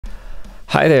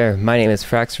Hi there, my name is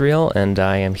Fraxriel, and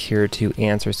I am here to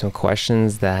answer some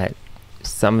questions that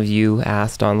some of you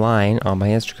asked online on my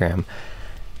Instagram.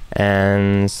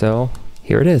 And so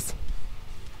here it is.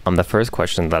 The first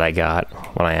question that I got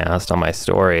when I asked on my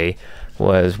story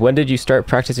was, when did you start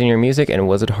practicing your music and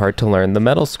was it hard to learn the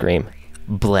metal scream?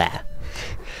 Blah.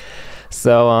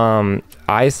 So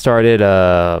I started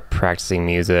practicing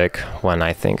music when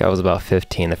I think I was about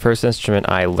 15. The first instrument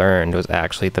I learned was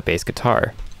actually the bass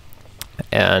guitar.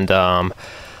 And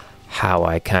how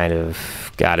I kind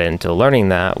of got into learning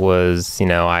that was,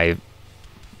 I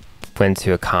went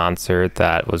to a concert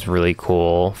that was really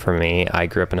cool for me. I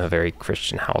grew up in a very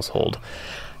Christian household.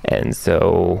 And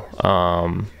so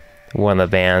one of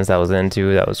the bands I was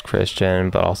into that was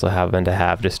Christian, but also happened to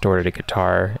have distorted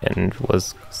guitar and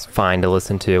was fine to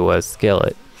listen to was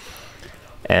Skillet.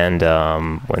 And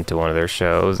went to one of their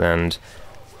shows and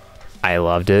I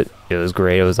loved it. It was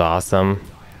great. It was awesome.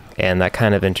 And that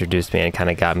kind of introduced me and kind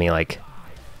of got me like,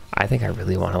 I think I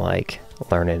really want to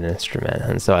learn an instrument.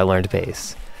 And so I learned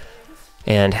bass.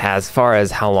 And as far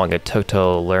as how long it took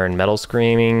to learn metal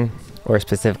screaming, or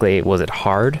specifically, was it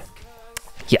hard?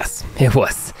 Yes, it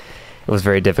was. It was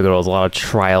very difficult. It was a lot of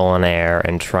trial and error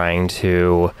and trying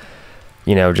to,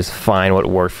 just find what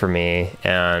worked for me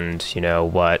and,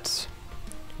 what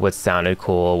sounded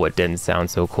cool, what didn't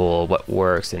sound so cool, what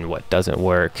works and what doesn't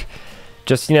work.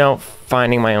 Just,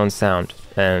 finding my own sound,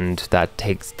 and that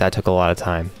took a lot of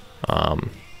time.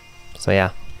 So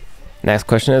yeah. Next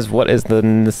question is, what is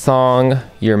the song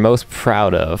you're most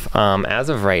proud of? As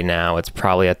of right now, it's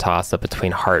probably a toss-up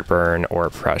between Heartburn or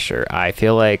Pressure. I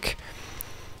feel like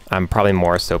I'm probably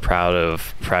more so proud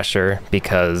of Pressure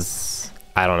because,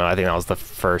 I don't know, I think that was the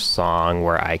first song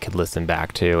where I could listen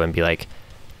back to and be like,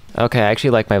 okay, I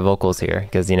actually like my vocals here.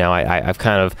 Because, I've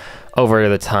kind of, over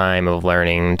the time of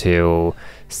learning to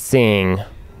sing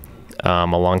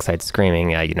alongside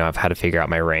screaming, I've had to figure out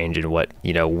my range and what,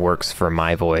 works for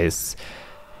my voice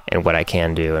and what I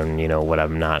can do and, what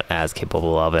I'm not as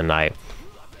capable of. And I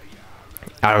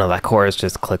don't know, that chorus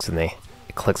just clicks with me.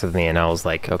 It clicks with me. And I was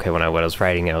like, okay, when I was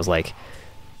writing it, I was like,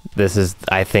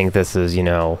 I think this is,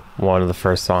 one of the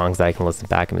first songs that I can listen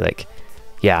back and be like,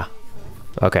 yeah,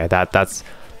 okay, that's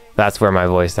where my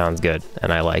voice sounds good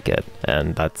and I like it.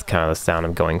 And that's kind of the sound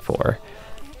I'm going for.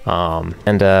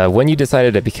 And when you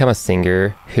decided to become a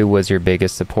singer, who was your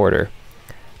biggest supporter?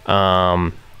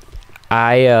 When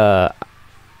I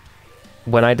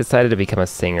decided to become a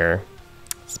singer,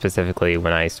 specifically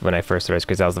when I first started,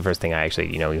 because that was the first thing I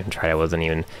actually, even tried. I wasn't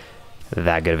even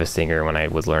that good of a singer when I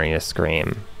was learning to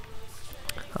scream.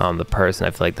 The person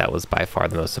I feel like that was by far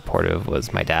the most supportive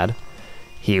was my dad.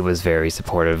 He was very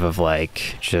supportive of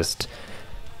just,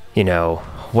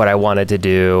 what I wanted to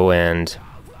do and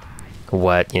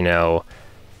what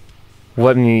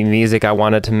music I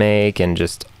wanted to make and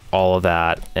just all of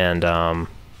that. And,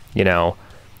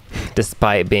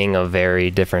 despite being a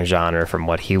very different genre from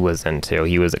what he was into,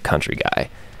 he was a country guy.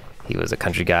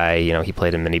 He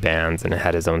played in many bands and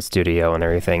had his own studio and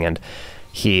everything. And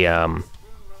he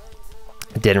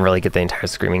didn't really get the entire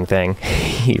screaming thing.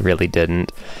 He really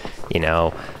didn't.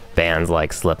 Bands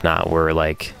like Slipknot were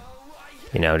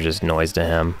just noise to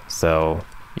him. So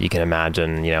you can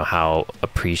imagine, how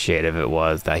appreciative it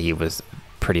was that he was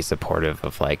pretty supportive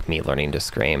of me learning to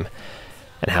scream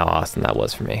and how awesome that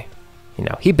was for me.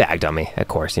 He bagged on me, of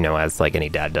course, as any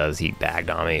dad does. He bagged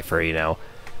on me for,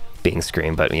 being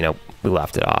screamed, but, we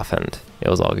left it off and it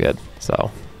was all good.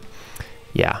 So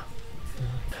yeah.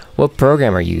 What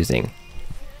program are you using?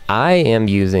 I am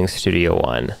using Studio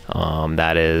One.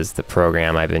 That is the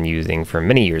program I've been using for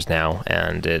many years now,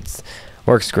 and it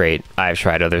works great. I've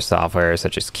tried other software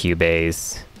such as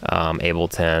Cubase,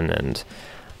 Ableton, and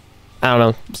I don't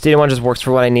know. Studio One just works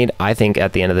for what I need. I think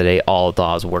at the end of the day, all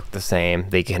DAWs work the same.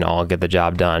 They can all get the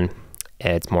job done.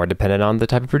 It's more dependent on the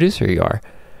type of producer you are.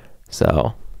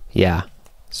 So yeah,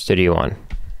 Studio One.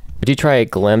 Would you try a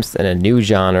glimpse in a new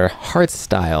genre,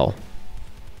 hardstyle?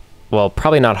 Well,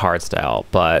 probably not hardstyle,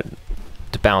 but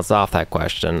to bounce off that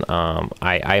question,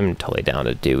 I'm totally down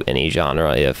to do any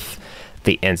genre if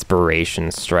the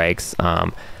inspiration strikes.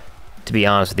 To be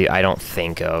honest with you, I don't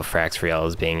think of Fraxriel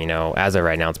as being, as of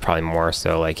right now, it's probably more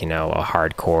so a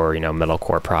hardcore,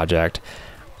 metalcore project.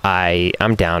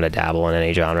 I'm down to dabble in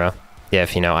any genre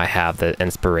if, I have the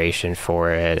inspiration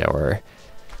for it or,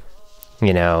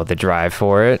 the drive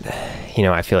for it.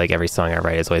 I feel like every song I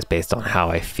write is always based on how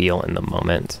I feel in the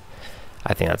moment.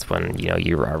 I think that's when,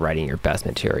 you are writing your best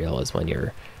material, is when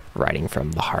you're writing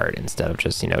from the heart instead of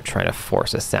just, trying to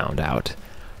force a sound out.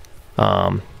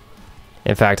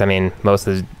 In fact, most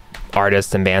of the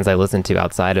artists and bands I listen to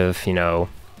outside of,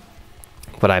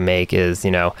 what I make is,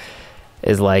 you know,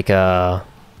 is like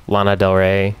Lana Del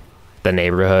Rey, The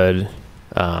Neighborhood,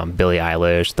 Billie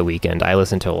Eilish, The Weeknd. I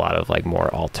listen to a lot of like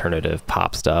more alternative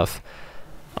pop stuff.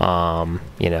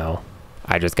 You know,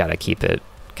 I just got to keep it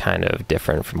kind of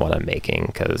different from what I'm making,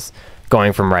 because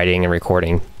going from writing and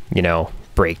recording, you know,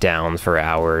 breakdowns for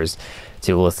hours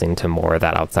to listening to more of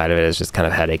that outside of it is just kind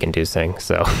of headache inducing.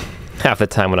 So half the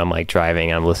time when I'm like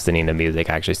driving, I'm listening to music,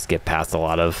 I actually skip past a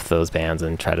lot of those bands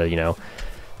and try to, you know,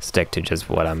 stick to just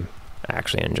what I'm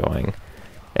actually enjoying.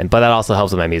 But that also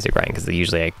helps with my music writing, because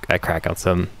usually I crack out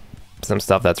some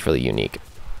stuff that's really unique.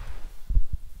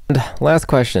 And last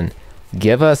question,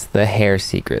 give us the hair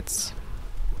secrets.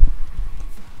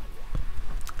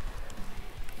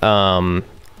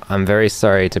 I'm very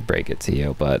sorry to break it to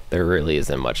you, but there really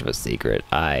isn't much of a secret.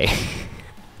 I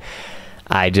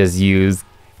just use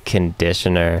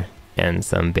conditioner and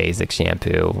some basic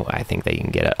shampoo. I think that you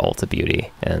can get at Ulta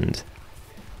Beauty, and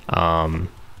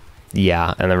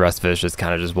yeah, and the rest of it is just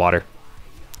kind of just water.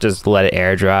 Just let it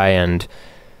air dry and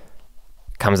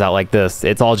comes out like this.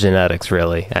 It's all genetics,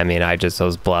 really. I mean, I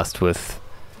was blessed with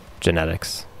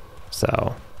genetics.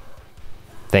 So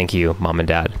thank you, Mom and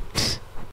Dad.